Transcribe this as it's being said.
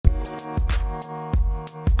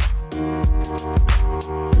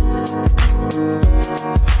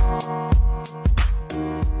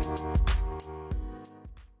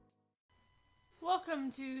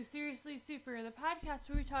to Seriously Super, the podcast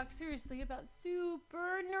where we talk seriously about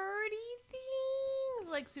super nerdy things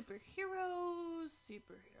like superheroes,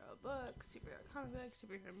 superhero books, superhero comic books,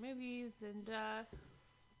 superhero movies, and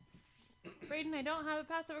Brayden, I don't have a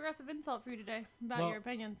passive-aggressive insult for you today about your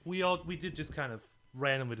opinions. We did just kind of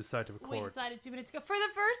randomly decide to record. We decided 2 minutes ago. For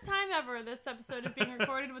the first time ever, this episode is being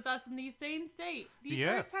recorded with us in the same state. The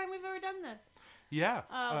first time we've ever done this. Yeah.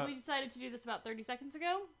 We decided to do this about 30 seconds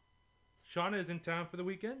ago. Shauna is in town for the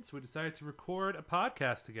weekend, so we decided to record a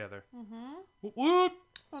podcast together. Mm-hmm. Whoop, whoop.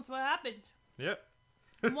 That's what happened. Yep.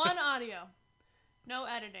 One audio. No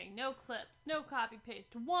editing. No clips. No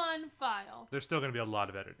copy-paste. One file. There's still going to be a lot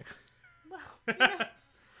of editing. Well,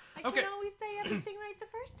 I can't always say everything right the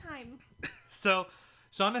first time. So,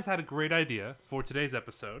 Shauna's had a great idea for today's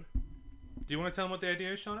episode. Do you want to tell them what the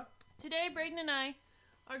idea is, Shauna? Today, Brayden and I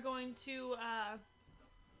are going to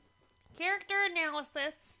character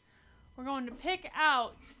analysis. We're going to pick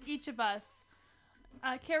out, each of us,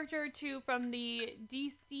 a character or two from the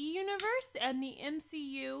DC universe and the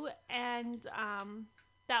MCU, and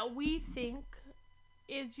that we think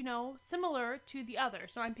is, similar to the other.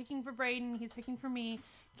 So I'm picking for Brayden, he's picking for me,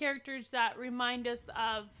 characters that remind us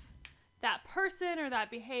of that person or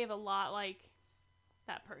that behave a lot like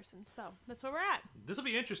that person. So that's where we're at. This will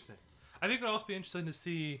be interesting. I think it'll also be interesting to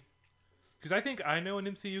see, because I think I know an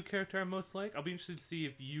MCU character I'm most like. I'll be interested to see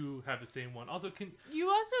if you have the same one. Also, you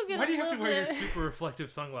also get why do you have to wear your super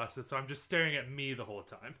reflective sunglasses so I'm just staring at me the whole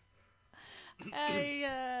time?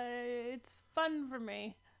 It's fun for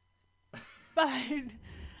me. But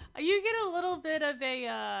you get a little bit of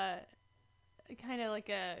a kind of like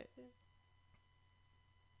a,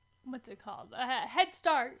 what's it called? A head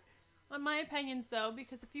start on my opinions, though,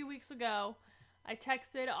 because a few weeks ago I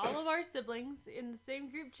texted all of our siblings in the same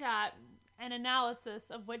group chat an analysis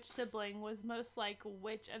of which sibling was most like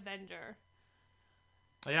which Avenger.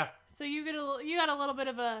 Oh, yeah. So you got a little bit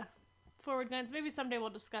of a forward glance.Maybe someday we'll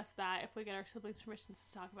discuss that if we get our siblings' permission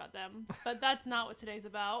to talk about them. But that's not what today's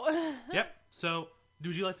about. Yep. So,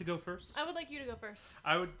 would you like to go first? I would like you to go first.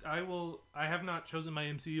 I have not chosen my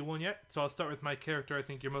MCU one yet, so I'll start with my character I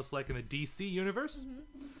think you're most like in the DC universe.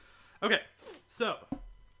 Mm-hmm. Okay. So, do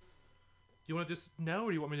you want to just know, or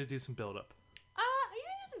do you want me to do some build up? You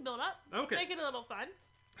can do some build up. Okay. Make it a little fun.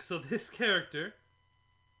 So this character,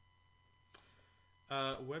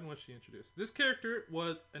 when was she introduced? This character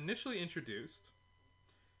was initially introduced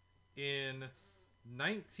in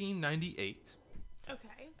 1998.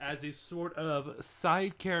 Okay. As a sort of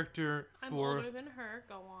side character I'm older than her.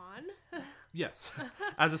 Go on. Yes.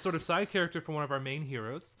 As a sort of side character for one of our main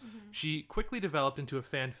heroes. Mm-hmm. She quickly developed into a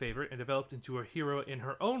fan favorite and developed into a hero in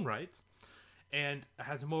her own right. And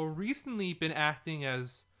has more recently been acting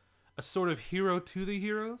as a sort of hero to the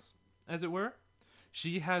heroes, as it were.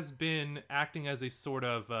 She has been acting as a sort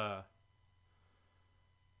of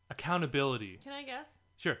accountability. Can I guess?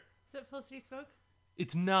 Sure. Is it Felicity Smoke?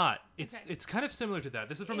 It's not. It's kind of similar to that.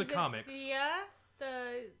 This is from the comics. Thea,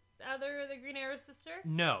 the Green Arrow sister?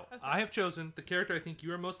 No. Okay. I have chosen the character I think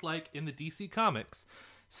you are most like in the DC comics,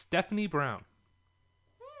 Stephanie Brown.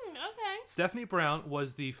 Okay. Stephanie Brown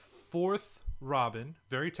was the fourth Robin,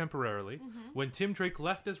 very temporarily. Mm-hmm. When Tim Drake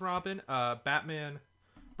left as Robin, Batman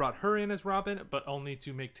brought her in as Robin, but only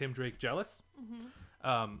to make Tim Drake jealous.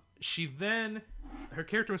 Mm-hmm. Her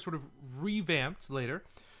character was sort of revamped later.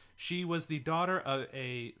 She was the daughter of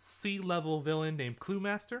a C-level villain named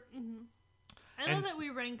Cluemaster. Mm-hmm. I love that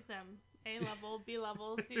we rank them. A-level,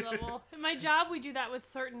 B-level, C-level. In my job, we do that with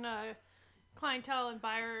certain clientele and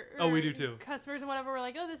buyer we do too. Customers and whatever. We're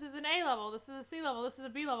like, oh, this is an A-level, this is a C-level, this is a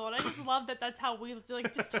B-level. And I just love that that's how we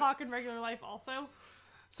just talk in regular life also.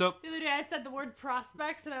 So the other day I said the word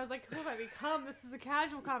prospects and I was like, who have I become? This is a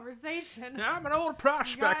casual conversation. Yeah, I'm an old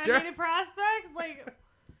prospector. You got any prospects?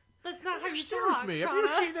 That's not how you talk, Excuse me, Shauna.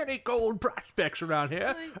 have you seen any gold prospects around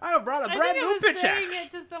here? I have brought a I brand new was saying pickaxe.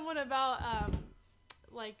 it to someone about,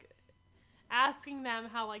 asking them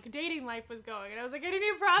how, dating life was going. And I was like, any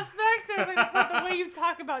new prospects? And I was like, that's not the way you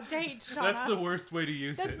talk about dates, Shauna. That's the worst way to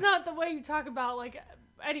use it. That's not the way you talk about,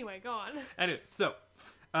 anyway, go on. Anyway, so,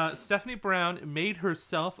 Stephanie Brown made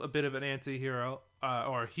herself a bit of an anti-hero,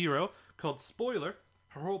 or a hero, called Spoiler.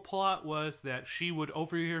 Her whole plot was that she would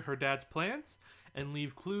overhear her dad's plans and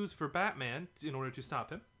leave clues for Batman in order to stop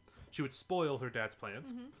him. She would spoil her dad's plans.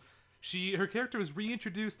 Mm-hmm. Her character was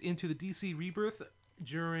reintroduced into the DC Rebirth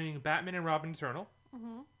during Batman and Robin Eternal,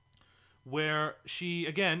 mm-hmm. where she,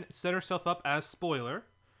 again, set herself up as Spoiler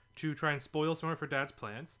to try and spoil some of her dad's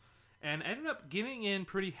plans, and ended up getting in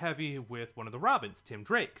pretty heavy with one of the Robins, Tim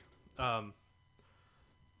Drake.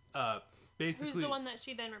 Basically, who's the one that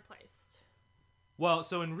she then replaced? Well,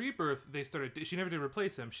 so in Rebirth, they started. She never did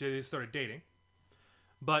replace him. They started dating.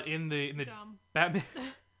 But in the Dumb. Batman,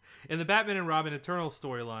 in the Batman and Robin Eternal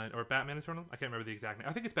storyline, or Batman Eternal, I can't remember the exact name.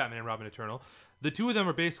 I think it's Batman and Robin Eternal. The two of them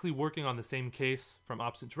are basically working on the same case from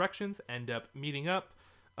opposite directions. End up meeting up.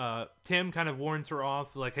 Tim kind of warns her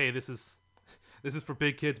off, like, "Hey, this is for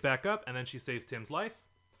big kids. Back up." And then she saves Tim's life.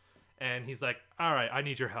 And he's like, "All right, I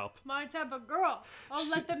need your help." My type of girl. I'll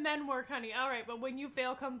let the men work, honey. All right, but when you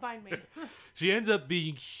fail, come find me. She ends up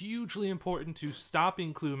being hugely important to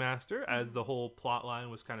stopping Cluemaster, as the whole plot line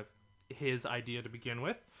was kind of his idea to begin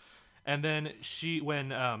with. And then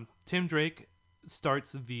when Tim Drake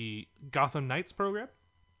starts the Gotham Knights program,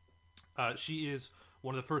 she is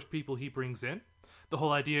one of the first people he brings in. The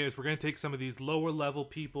whole idea is we're going to take some of these lower level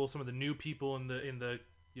people, some of the new people in the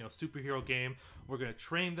superhero game. We're going to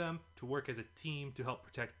train them to work as a team to help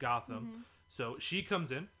protect Gotham. So she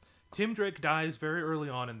comes in. Tim Drake dies very early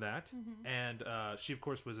on in that. And she, of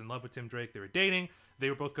course, was in love with Tim Drake. They were dating. They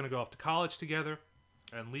were both going to go off to college together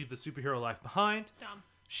and leave the superhero life behind. Dumb.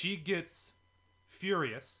 She gets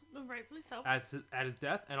furious. Rightfully so. At his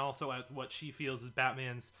death, and also at what she feels is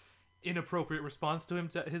Batman's inappropriate response to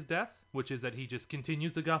his death, which is that he just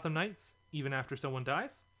continues the Gotham Knights even after someone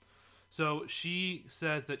dies. So she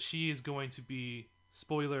says that she is going to be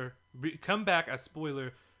come back as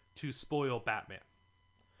Spoiler to spoil Batman.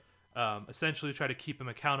 Essentially try to keep him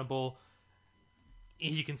accountable.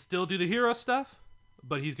 He can still do the hero stuff,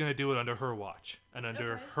 but he's going to do it under her watch and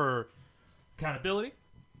under her accountability.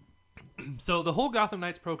 So the whole Gotham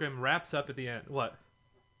Knights program wraps up at the end. What?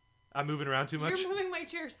 I'm moving around too much? You're moving my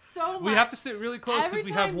chair so much. We have to sit really close because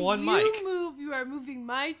we have one mic. Every time you move, you are moving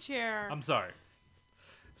my chair. I'm sorry.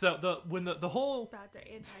 So when the whole About to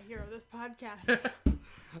anti-hero this podcast.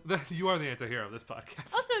 You are the anti-hero of this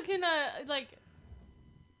podcast. Also, can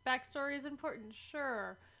backstory is important,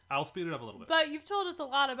 sure. I'll speed it up a little bit. But you've told us a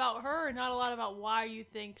lot about her and not a lot about why you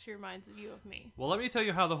think she reminds you of me. Well, let me tell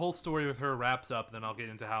you how the whole story with her wraps up, then I'll get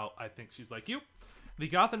into how I think she's like you. The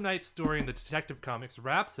Gotham Knights story in the Detective Comics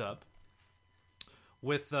wraps up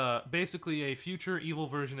with basically a future evil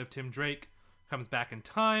version of Tim Drake comes back in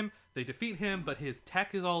time. They defeat him, but his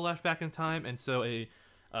tech is all left back in time, and so a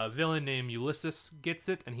villain named Ulysses gets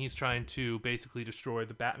it, and he's trying to basically destroy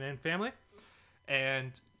the Batman family.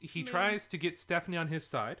 And he tries to get Stephanie on his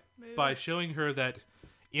side by showing her that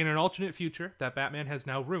in an alternate future that Batman has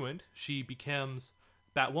now ruined, she becomes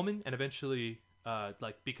Batwoman and eventually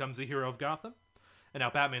becomes the hero of Gotham. And now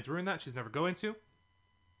Batman's ruined that. She's never going to.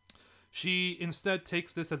 She instead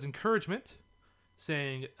takes this as encouragement,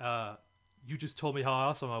 saying, you just told me how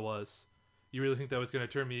awesome I was. You really think that was going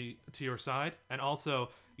to turn me to your side? And also,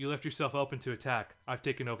 you left yourself open to attack. I've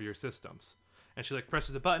taken over your systems. And she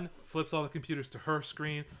presses a button, flips all the computers to her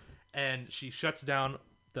screen, and she shuts down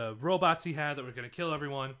the robots he had that were going to kill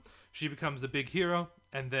everyone. She becomes a big hero,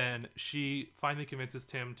 and then she finally convinces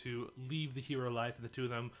Tim to leave the hero life, and the two of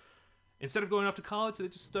them, instead of going off to college, they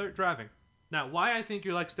just start driving. Now, why I think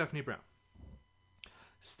you're like Stephanie Brown.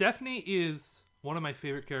 Stephanie is one of my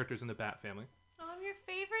favorite characters in the Bat family. Oh, I'm your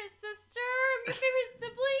favorite sister? I'm your favorite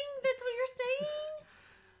sibling? That's what you're saying?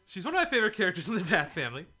 She's one of my favorite characters in the Bat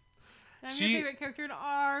family. I'm your favorite character in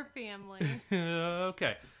our family.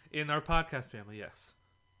 Okay. In our podcast family, yes.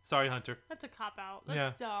 Sorry, Hunter. That's a cop-out.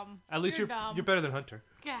 That's dumb. At least you're dumb. You're better than Hunter.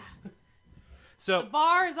 Yeah. So the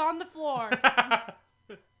bar is on the floor.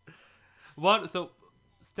 So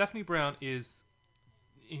Stephanie Brown is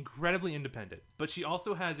incredibly independent, but she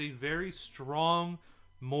also has a very strong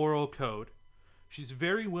moral code. She's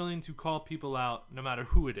very willing to call people out no matter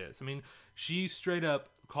who it is. I mean, she straight up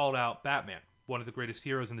called out Batman, one of the greatest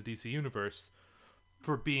heroes in the DC universe,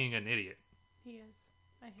 for being an idiot. He is.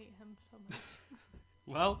 I hate him so much.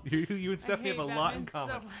 Well, you and Stephanie have a lot in Batman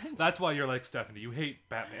common. so much. That's why you're like Stephanie. You hate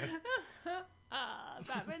Batman.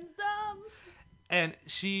 Batman's dumb. And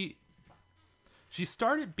she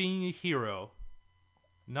started being a hero,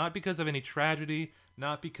 not because of any tragedy,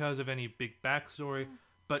 not because of any big backstory,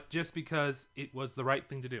 but just because it was the right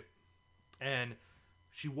thing to do. And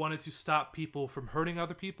she wanted to stop people from hurting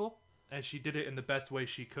other people, and she did it in the best way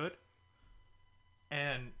she could.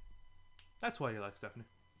 And that's why you like Stephanie.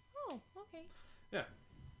 Oh, okay. Yeah.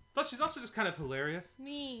 Plus, she's also just kind of hilarious.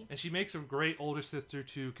 Me. And she makes a great older sister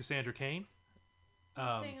to Cassandra Cain.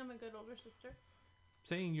 Saying I'm a good older sister.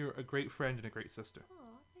 Saying you're a great friend and a great sister.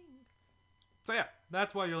 Oh, thanks. So yeah,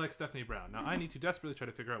 that's why you're like Stephanie Brown. Now I need to desperately try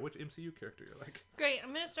to figure out which MCU character you're like. Great,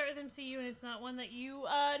 I'm going to start with MCU, and it's not one that you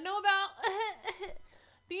know about.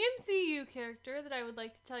 The MCU character that I would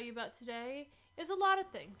like to tell you about today is a lot of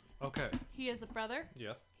things. Okay. He is a brother.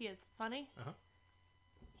 Yes. He is funny. Uh-huh.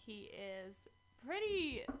 He is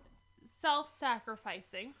pretty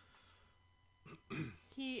self-sacrificing.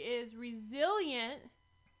 He is resilient.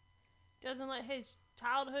 Doesn't let his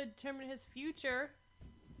childhood determine his future.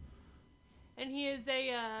 And he is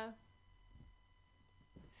a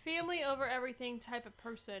family over everything type of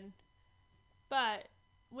person. But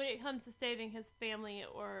when it comes to saving his family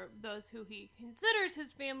or those who he considers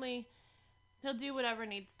his family, he'll do whatever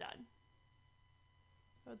needs done.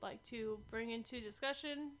 I would like to bring into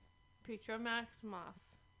discussion Pietro Maximoff.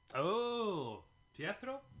 Oh,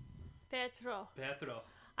 Pietro? Pietro. Pietro.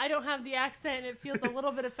 I don't have the accent. It feels a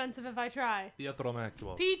little bit offensive if I try. Pietro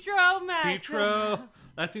Maximoff. Pietro Maximoff. Pietro.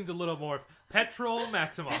 That seems a little more. Petrol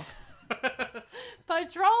Maximoff.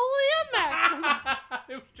 Petroleum Maximoff. I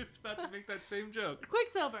was just about to make that same joke.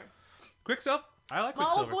 Quicksilver. Quicksilver? I like Old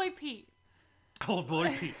Quicksilver. boy Pete. Old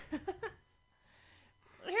boy Pete.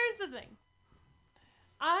 Here's the thing.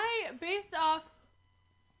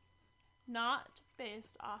 Not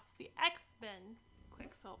based off the X-Men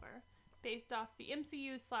Quicksilver, based off the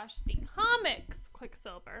MCU/the comics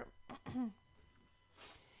Quicksilver.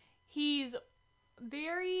 He's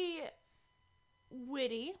very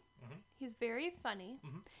witty. Mm-hmm. He's very funny.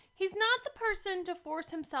 Mm-hmm. He's not the person to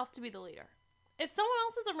force himself to be the leader. If someone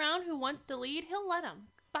else is around who wants to lead, he'll let them.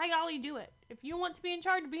 By golly, do it. If you want to be in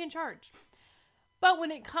charge, be in charge. But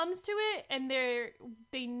when it comes to it and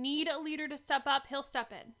they need a leader to step up, he'll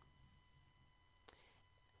step in.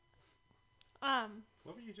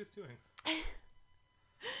 What were you just doing? My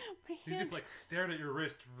You hand, just like stared at your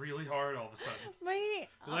wrist really hard all of a sudden. my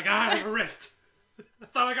You're like, I have a wrist. I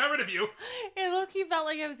thought I got rid of you. it low-key felt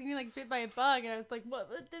like I was getting like bit by a bug, and I was like,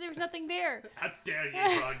 "What? There was nothing there. How dare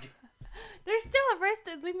you, bug? There's still a wrist.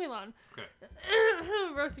 Leave me alone." Okay.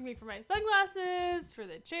 Roasting me for my sunglasses, for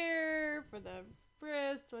the chair, for the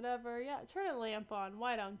wrist, whatever. Yeah, turn a lamp on.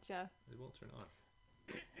 Why don't ya? It won't turn on.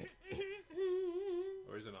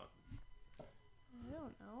 Or is it on? I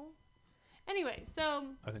don't know. Anyway, so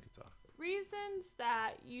I think it's on. reasons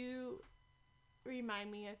that you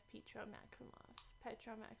remind me of Pietro Maximoff.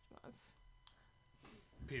 Petro Maximoff.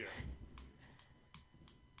 Peter.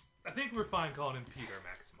 I think we're fine calling him Peter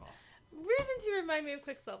Maximoff. Reasons you remind me of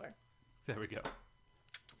Quicksilver. There we go.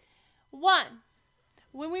 1.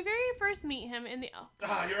 When we very first meet him in the...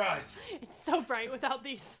 Ah, your eyes. It's so bright without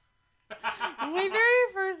these. When we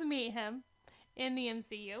very first meet him in the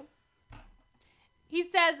MCU, he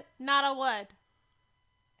says not a word.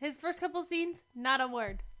 His first couple scenes, not a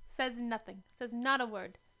word. Says nothing. Says not a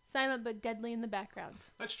word. Silent but deadly in the background.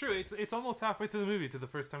 That's true. It's almost halfway through the movie to the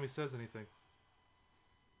first time he says anything.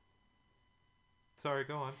 Sorry,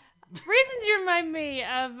 go on. Reasons you remind me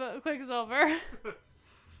of Quicksilver.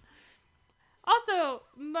 Also,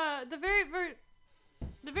 the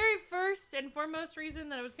very first and foremost reason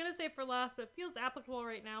that I was going to say for last, but feels applicable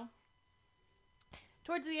right now.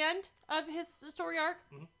 Towards the end of his story arc,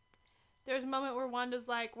 there's a moment where Wanda's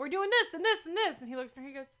like, "We're doing this and this and this," and he looks at her,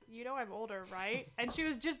 he goes, "You know I'm older, right?" And she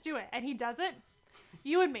goes, "Just do it," and he does it.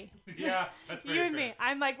 You and me. Yeah, that's very You and fair. me.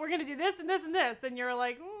 I'm like, "We're gonna do this and this and this," and you're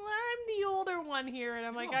like, "I'm the older one here," and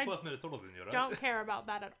I'm like, You're "I 12 minutes older than you, right? don't care about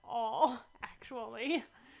that at all. Actually,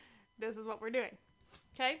 this is what we're doing."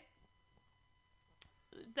 Okay.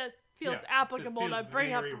 That feels Yeah, applicable that feels to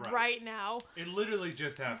bring up very right. right now. It literally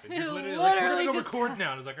just happened. It You're literally like, we're literally gonna go just record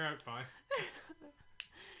now. And it's like, all right, fine.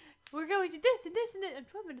 We're going to this and this and this. I'm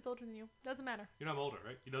 12 minutes older than you. Doesn't matter. You know I'm older,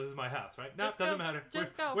 right? You know this is my house, right? No, Just doesn't go. matter.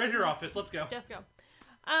 Just go. Where's your office? Let's go. Just go.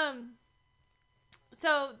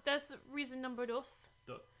 So that's reason number dos.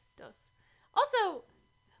 Dos. Also,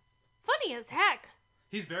 funny as heck.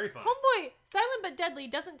 He's very funny. Homeboy, silent but deadly,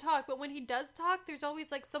 doesn't talk, but when he does talk, there's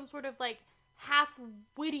always like some sort of like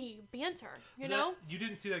half-witty banter, you know? You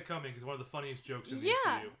didn't see that coming because one of the funniest jokes in the Yeah.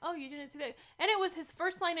 MCU. Oh, you didn't see that. And it was his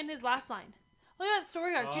first line and his last line. Look at that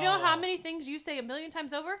story arc. Do you know how Oh. many things you say a million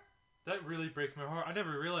times over? That really breaks my heart. I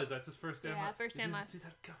never realized that's his first and Yeah, last. first You and didn't last. see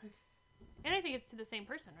that coming? And I think it's to the same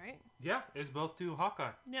person, right? Yeah, it's both to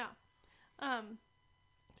Hawkeye. Yeah.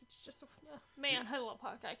 It's just man, I love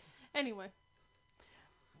Hawkeye. Anyway.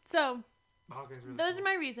 So, Hawkeye's really those cool. are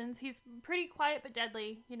my reasons. He's pretty quiet but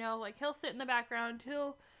deadly, you know, like he'll sit in the background,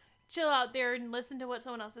 he'll chill out there and listen to what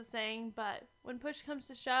someone else is saying, but when push comes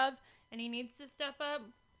to shove and he needs to step up,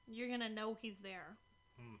 you're going to know he's there.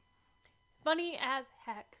 Funny as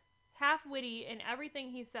heck. Half witty in everything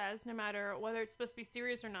he says, no matter whether it's supposed to be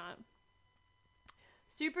serious or not.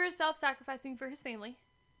 Super self-sacrificing for his family.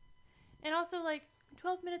 And also, like,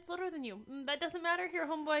 12 minutes older than you. That doesn't matter here,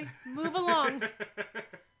 homeboy. Move along.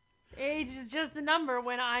 Age is just a number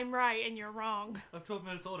when I'm right and you're wrong. I'm 12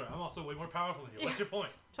 minutes older. I'm also way more powerful than you. What's your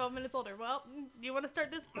point? 12 minutes older. Well, you want to start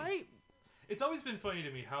this fight? It's always been funny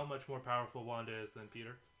to me how much more powerful Wanda is than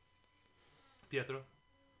Peter. Pietro.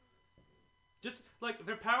 Just like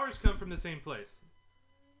their powers come from the same place.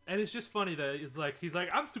 And it's just funny that it's like he's like,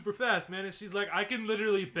 I'm super fast, man, and she's like, I can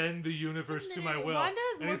literally bend the universe to my will. Wanda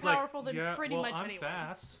is and more he's like, powerful than pretty well, much I'm anyone.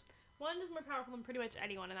 fast. Wanda's more powerful than pretty much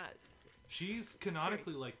anyone in that. She's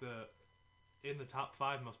canonically like in the top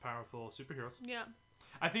 5 most powerful superheroes. Yeah.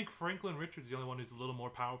 I think Franklin Richards is the only one who's a little more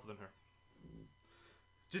powerful than her.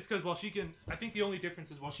 Just because while she can, I think the only difference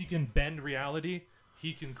is while she can bend reality,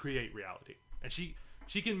 he can create reality, and she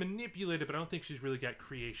can manipulate it, but I don't think she's really got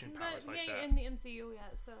creation powers like that. In the MCU, yeah.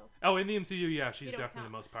 So. Oh, in the MCU, yeah, she's don't definitely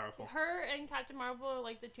count. the most powerful. Her and Captain Marvel are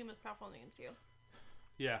like the 2 most powerful in the MCU.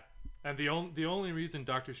 Yeah, and the only reason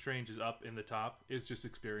Doctor Strange is up in the top is just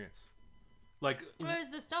experience. Like,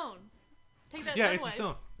 It's the stone. Take that. yeah, stone it's away. the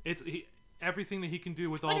stone. It's everything that he can do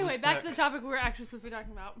with all. Anyway, this back tech. to the topic we're actually supposed to be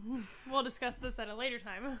talking about. We'll discuss this at a later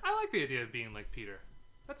time. I like the idea of being like Peter.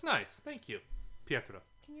 That's nice. Thank you, Pietro.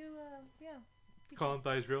 Can you, yeah. Call him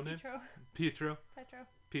by his real name. Petro.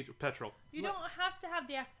 Petrol. You don't have to have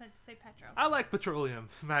the accent to say Petro. I like Petroleum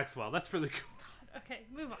Maxwell. That's really cool. Okay,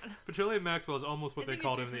 move on. Petroleum Maxwell is almost what I they think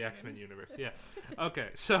called it's him in the your X-Men turn. universe. Yeah. Okay,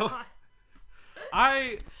 so God.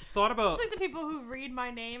 I thought about It's like the people who read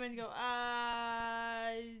my name and go,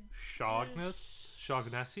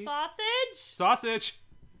 Shaughnessy? sausage? Sausage!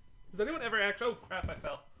 Does anyone ever act? Oh crap, I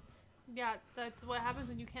fell. Yeah, that's what happens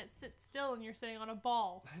when you can't sit still and you're sitting on a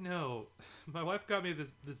ball. I know. My wife got me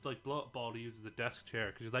this like blow up ball to use as a desk chair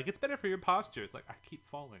because she's like, it's better for your posture. It's like, I keep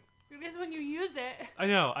falling. It is when you use it. I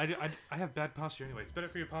know. I have bad posture anyway. It's better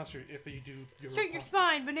for your posture if you do your Straighten your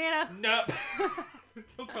spine, banana. No.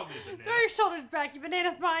 Don't call me a banana. Throw your shoulders back, you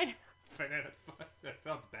banana spine. Banana spine. That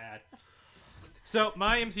sounds bad. So,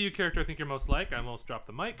 my MCU character I think you're most like. I almost dropped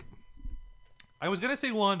the mic. I was going to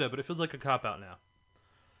say Wanda, but it feels like a cop-out now.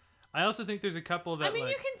 I also think there's a couple that I mean,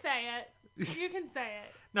 like... you can say it. You can say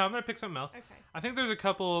it. No, I'm going to pick something else. Okay. I think there's a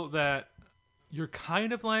couple that you're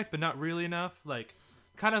kind of like, but not really enough. Like,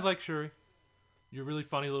 kind of like Shuri. Your really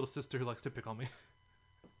funny little sister who likes to pick on me.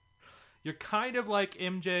 You're kind of like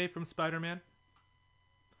MJ from Spider-Man.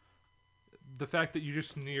 The fact that you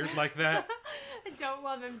just sneered like that. I don't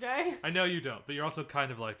love MJ. I know you don't, but you're also kind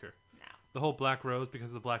of like her. No. The whole Black Rose because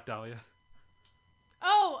of the Black Dahlia.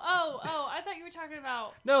 Oh, I thought you were talking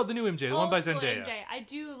about No, the new MJ, the one by old school Zendaya. MJ. I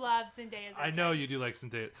do love Zendaya's MJ. I know you do like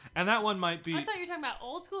Zendaya. And that one might be... I thought you were talking about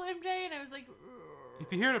old school MJ, and I was like...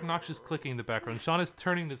 If you hear an obnoxious clicking in the background, Sean is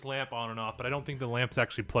turning this lamp on and off, but I don't think the lamp's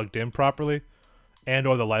actually plugged in properly. And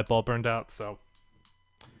or the light bulb burned out, so...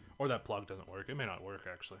 Or that plug doesn't work. It may not work,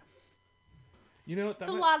 actually. You know what? It's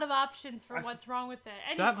a lot of options for what's wrong with it.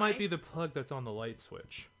 Anyway. That might be the plug that's on the light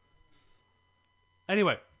switch.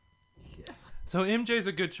 Anyway. So MJ's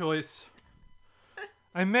a good choice.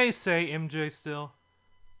 I may say MJ still.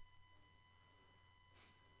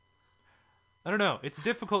 I don't know. It's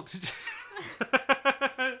difficult to...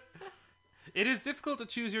 It is difficult to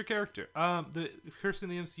choose your character. The person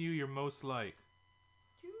in the MCU you're most like.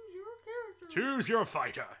 Choose your character. Choose your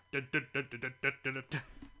fighter.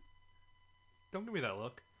 Don't give me that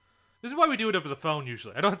look. This is why we do it over the phone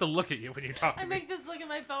usually. I don't have to look at you when you talk to I me. make this look at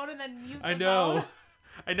my phone and then mute the I know. phone.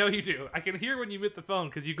 I know you do. I can hear when you mute the phone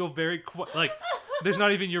because you go very quiet. Like, there's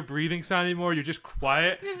not even your breathing sound anymore. You're just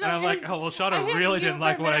quiet. Just And I'm like, oh, well, I Shauna hit really mute didn't for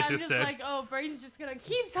like a what I minute. just I'm said. like, oh, Braden's just gonna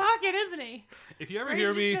keep talking, isn't he? If you ever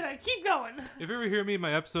Braden's hear me, just gonna keep going. if you ever hear me in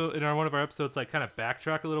my episode, in one of our episodes, like kind of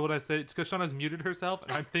backtrack a little what I said, it's because Shauna's muted herself,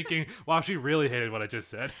 and I'm thinking, wow, she really hated what I just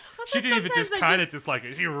said. Also, She didn't even just sometimes I kind of dislike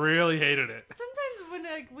it. She really hated it. Sometimes when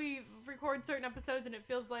like we record certain episodes and it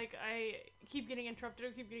feels like I keep getting interrupted,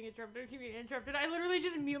 I literally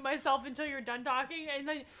just mute myself until you're done talking, and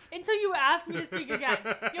then until you ask me to speak again.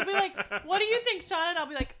 You'll be like, "What do you think, Shauna?" And I'll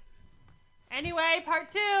be like, "Anyway, part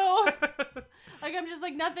 2." Like I'm just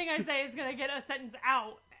like nothing I say is gonna get a sentence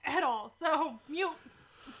out at all. So mute.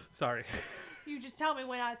 Sorry. You just tell me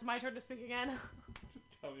when it's my turn to speak again.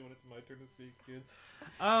 Just tell me when it's my turn to speak, dude.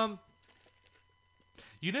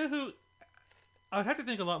 You know who... I'd have to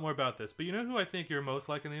think a lot more about this, but you know who I think you're most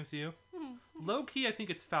like in the MCU? Low-key, I think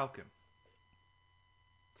it's Falcon.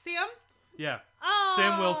 See him? Yeah. Oh,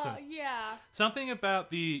 Sam Wilson. Yeah. Something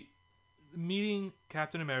about the meeting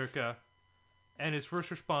Captain America and his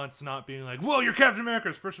first response not being like, whoa, you're Captain America.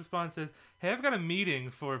 His first response is, hey, I've got a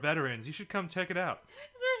meeting for veterans. You should come check it out.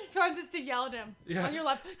 His response is to yell at him Yeah. on your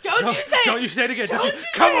left. Don't you say Don't it! you say it again. Don't Don't you, you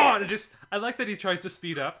come say on. it! And just, I like that he tries to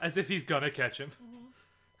speed up as if he's going to catch him.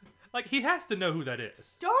 Like, he has to know who that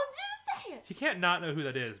is. Don't you say it! He can't not know who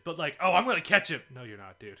that is. But like, oh, I'm going to catch him. No, you're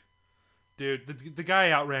not, dude. Dude, the guy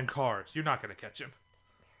outran cars. You're not going to catch him.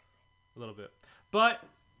 A little bit. But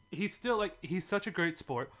he's still, like, he's such a great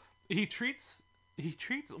sport. He he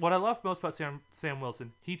treats what I love most about Sam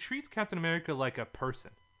Wilson. He treats Captain America like a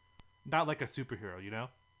person, not like a superhero. You know.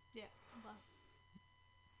 Yeah. Well,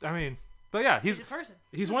 I mean, but yeah, he's a person.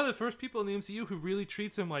 He's one of the first people in the MCU who really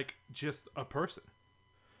treats him like just a person,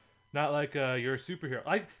 not like you're a superhero.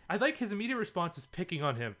 I like his immediate response is picking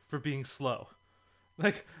on him for being slow,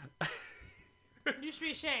 like. You should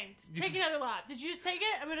be ashamed. Take another lap. Did you just take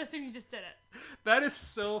it? I'm gonna assume you just did it. That is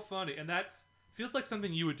so funny, and that's feels like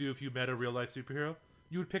something you would do if you met a real life superhero.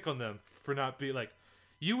 You would pick on them for not being like,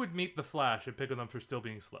 you would meet the Flash and pick on them for still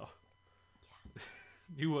being slow. Yeah.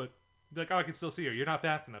 You would be like, oh, I can still see her. You're not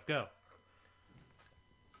fast enough. Go.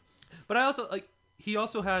 But I also like he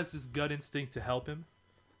also has this gut instinct to help him.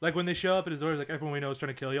 Like when they show up at his orders, like everyone we know is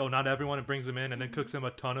trying to kill you. Oh, not everyone. And brings him in and then cooks him a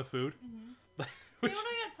ton of food. Mm-hmm. Which, you know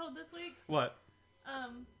what I got told this week? What?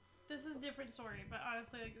 This is a different story, but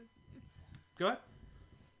honestly, like it's. Go ahead.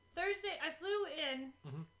 Thursday, I flew in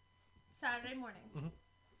Saturday morning. Mm-hmm.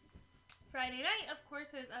 Friday night, of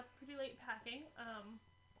course, I was up pretty late packing.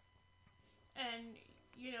 And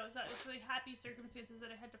you know, so it's really happy circumstances that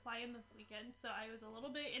I had to fly in this weekend. So I was a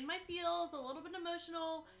little bit in my feels, a little bit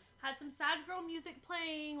emotional. Had some sad girl music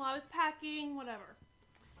playing while I was packing, whatever.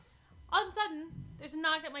 All of a sudden, there's a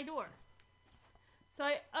knock at my door. So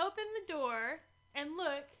I open the door and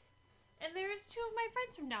look, and there's two of my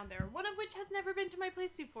friends from down there, one of which has never been to my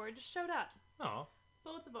place before, just showed up. Oh.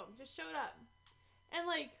 Both of them just showed up. And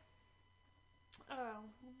like,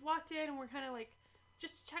 walked in and were kind of like,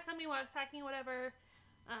 just check on me while I was packing, whatever.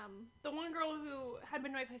 The one girl who had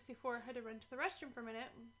been to my place before had to run to the restroom for a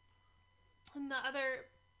minute. And the other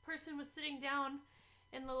person was sitting down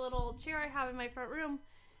in the little chair I have in my front room.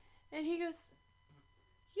 And he goes,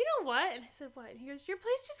 you know what? And I said, what? And he goes, your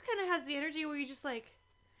place just kind of has the energy where you just like,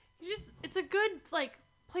 it's a good like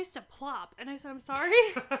place to plop. And I said, I'm sorry.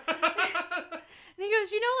 And he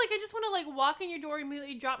goes, you know, like I just want to like walk in your door,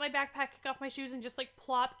 immediately drop my backpack, kick off my shoes, and just like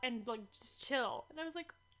plop and like just chill. And I was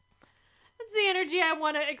like, that's the energy I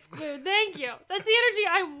want to exclude. Thank you. That's the energy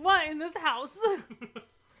I want in this house.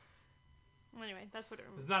 Anyway, that's what it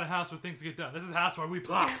was. It's not a house where things get done. This is a house where we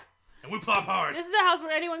plop. And we plop hard. This is a house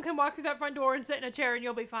where anyone can walk through that front door and sit in a chair and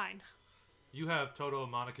you'll be fine. You have total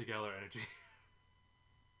Monica Geller energy.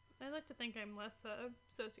 I like to think I'm less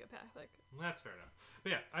sociopathic. That's fair enough.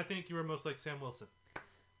 But yeah, I think you were most like Sam Wilson.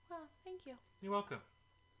 Well, thank you. You're welcome.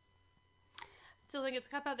 Still think it's a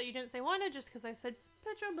cop out that you didn't say wanted just because I said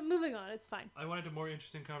Petra, but moving on, it's fine. I wanted a more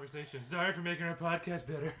interesting conversation. Sorry for making our podcast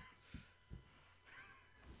better.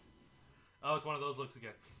 Oh, it's one of those looks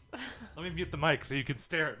again. Let me mute the mic so you can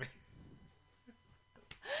stare at me.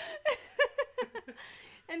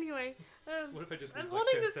 Anyway, what if I just I'm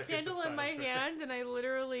holding this candle in my hand, and I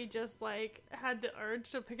literally just like had the urge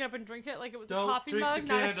to pick it up and drink it like it was a coffee mug,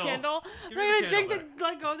 not a candle. I'm not gonna drink the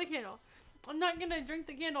let go of the candle. I'm not gonna drink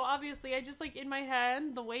the candle. Obviously, I just like in my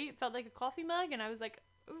head the weight felt like a coffee mug, and I was like,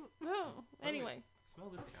 ooh, oh. Anyway. Smell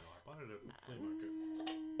this candle. I bought it at the flea market.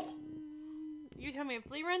 You tell me if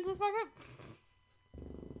flea runs this market?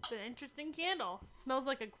 It's an interesting candle. Smells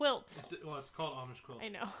like a quilt. Well, it's called Amish quilt. I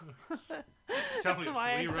know. Tell me if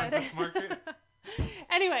flea runs this market.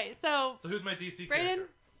 Anyway, so who's my DC character?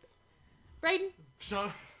 Brayden.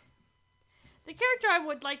 Sean. The character I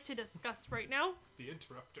would like to discuss right now. The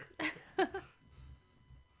Interrupter.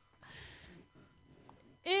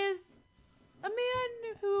 Is a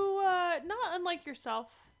man who, not unlike yourself,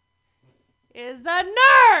 is a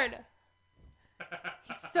nerd!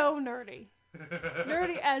 He's so nerdy.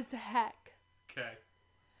 Nerdy as heck. Okay.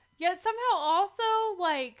 Yet somehow also,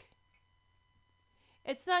 like,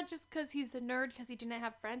 it's not just because he's a nerd because he didn't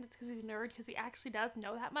have friends. It's because he's a nerd because he actually does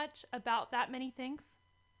know that much about that many things.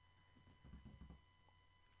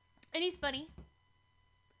 And he's funny.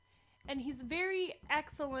 And he's very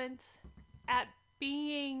excellent at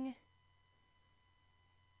being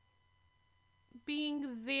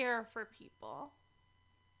there for people.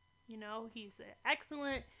 You know, he's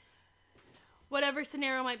excellent, whatever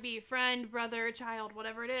scenario might be, friend, brother, child,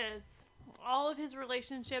 whatever it is. All of his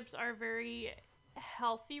relationships are very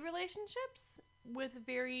healthy relationships with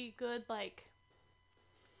very good, like,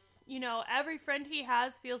 you know, every friend he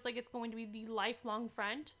has feels like it's going to be the lifelong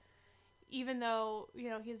friend, even though, you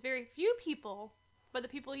know, he has very few people, but the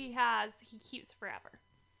people he has, he keeps forever.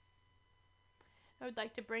 I would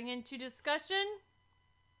like to bring into discussion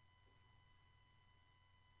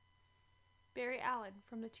Barry Allen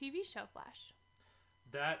from the TV show Flash.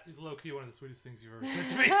 That is low-key one of the sweetest things you've ever said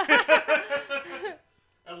to me.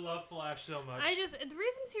 I love Flash so much. The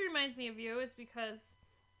reasons he reminds me of you is because,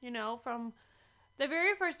 you know, from the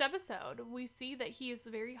very first episode, we see that he is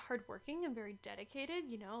very hardworking and very dedicated,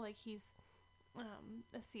 you know, like he's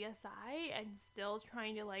a CSI and still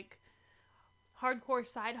trying to like hardcore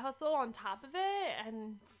side hustle on top of it.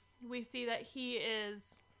 And we see that he is,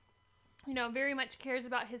 you know, very much cares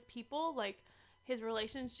about his people, like his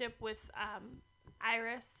relationship with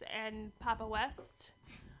Iris and Papa West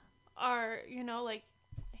are, you know, like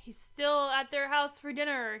he's still at their house for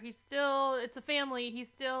dinner. It's a family. He's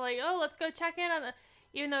still like, oh, let's go check in on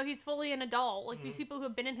even though he's fully an adult. Like these people who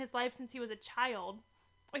have been in his life since he was a child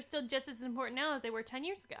are still just as important now as they were 10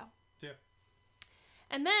 years ago. Yeah.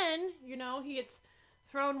 And then, you know, he gets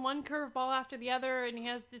thrown one curveball after the other, and he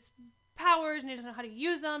has these powers, and he doesn't know how to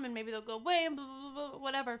use them, and maybe they'll go away, and blah, blah, blah,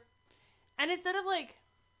 whatever. And instead of, like,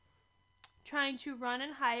 trying to run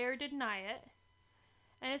and hire, deny it,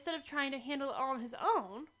 and instead of trying to handle it all on his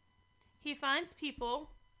own, he finds people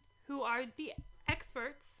who are the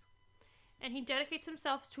experts, and he dedicates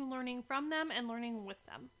himself to learning from them and learning with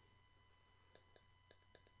them.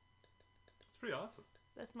 It's pretty awesome.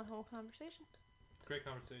 That's my whole conversation. Great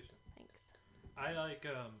conversation. Thanks. I like,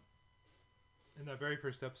 in that very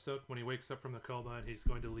first episode, when he wakes up from the coma and he's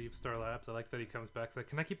going to leave Star Labs, I like that he comes back. He's like,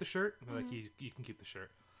 can I keep the shirt? And they're like, you can keep the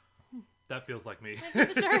shirt. That feels like me. Can I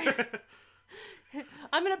keep the shirt?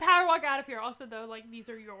 I'm going to power walk out of here. Also, though, like, these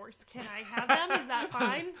are yours. Can I have them? Is that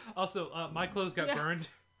fine? Also, my clothes got burned.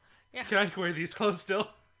 Yeah. Can I wear these clothes still?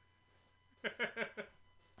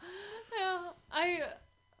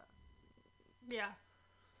 Yeah.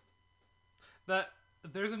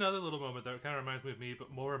 There's another little moment that kind of reminds me of me, but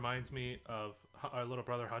more reminds me of our little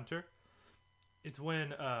brother Hunter. It's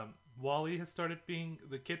when Wally has started being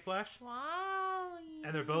the Kid Flash. Wally.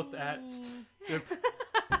 And they're both at...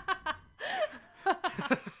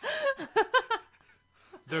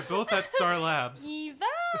 They're both at Star Labs. Eva.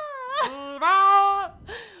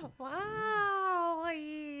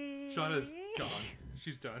 Wally. Shauna's gone.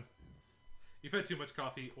 She's done. You've had too much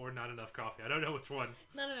coffee or not enough coffee. I don't know which one.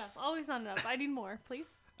 Not enough. Always not enough. I need more, please.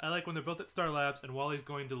 I like when they're both at Star Labs and Wally's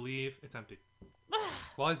going to leave. It's empty.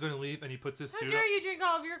 Wally's going to leave and he puts his suit on. How dare you drink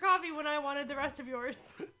all of your coffee when I wanted the rest of yours?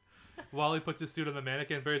 Wally puts his suit on the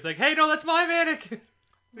mannequin. Barry's like, hey, no, that's my mannequin.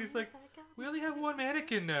 He's like, we only have one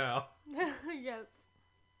mannequin now. Yes.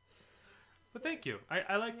 But thank you.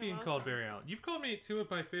 I like You're being welcome. called Barry Allen. You've called me two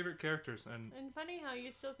of my favorite characters. And funny how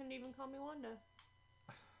you still couldn't even call me Wanda.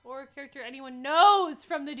 Or a character anyone knows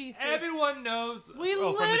from the DC. everyone knows. We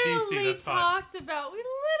from the DC, literally that's fine. talked about,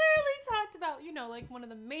 you know, like one of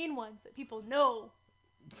the main ones that people know.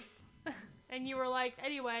 And you were like,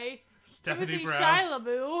 anyway, Stephanie Timothy Brown. Shia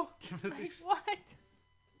LaBeouf. Timothy Like, what?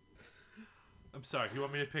 I'm sorry. You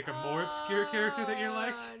want me to pick a more obscure character that you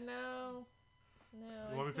like? No.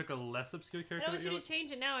 You want me to pick a less obscure I character don't that want you you like? to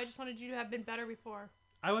change it now. I just wanted you to have been better before.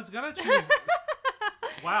 I was gonna choose.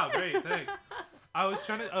 Wow, great, thanks. I was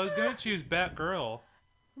gonna choose Batgirl.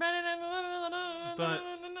 But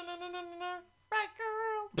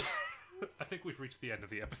I think we've reached the end of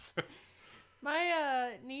the episode.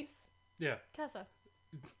 my niece, Yeah, Tessa.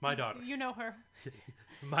 my daughter. You know her.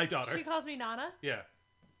 My daughter. She calls me Nana. Yeah,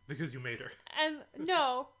 because you made her. And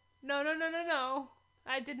no.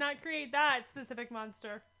 I did not create that specific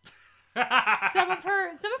monster. Some of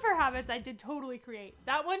her habits I did totally create.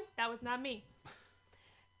 That was not me.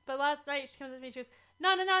 But last night she comes with me, she goes,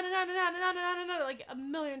 Nana, like a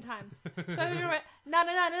million times. So I went,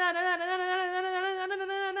 Nana,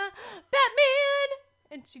 Batman!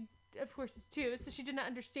 And she, of course, is two, so she did not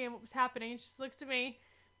understand what was happening. She just looks at me,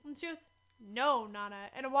 and she goes, no, Nana,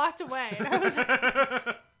 and walked away. And I was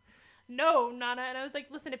like, no, Nana. And I was like,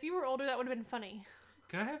 listen, if you were older, that would have been funny.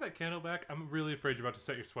 Can I have that candle back? I'm really afraid you're about to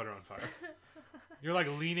set your sweater on fire. You're like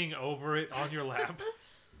leaning over it on your lap.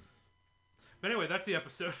 But anyway, that's the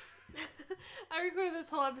episode. I recorded this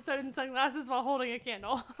whole episode in sunglasses while holding a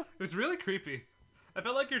candle. It was really creepy. I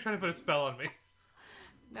felt like you were trying to put a spell on me.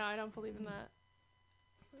 No, I don't believe in that.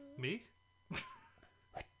 Me?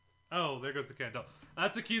 Oh, there goes the candle.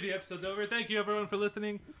 That's a cue. The episode's over. Thank you, everyone, for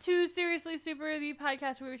listening. To Seriously Super, the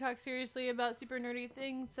podcast where we talk seriously about super nerdy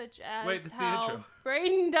things, such as Wait, this is the how intro.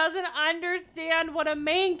 Braden doesn't understand what a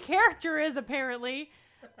main character is, apparently.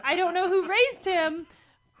 I don't know who raised him,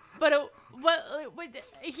 but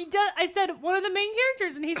he does. I said one of the main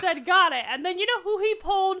characters, and he said, got it. And then you know who he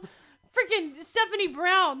pulled? Freaking Stephanie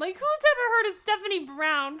Brown. Like, who's ever heard of Stephanie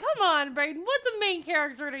Brown? Come on, Braden. What's a main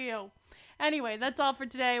character to you? Anyway, that's all for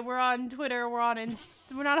today. We're on Twitter. We're not on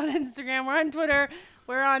Instagram. We're on Twitter.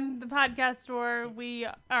 We're on the podcast store. We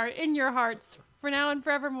are in your hearts for now and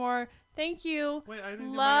forevermore. Thank you. Wait, I didn't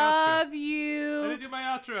do my Love outro. you. I didn't do my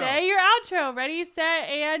outro. Say your outro. Ready, set,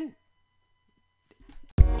 and...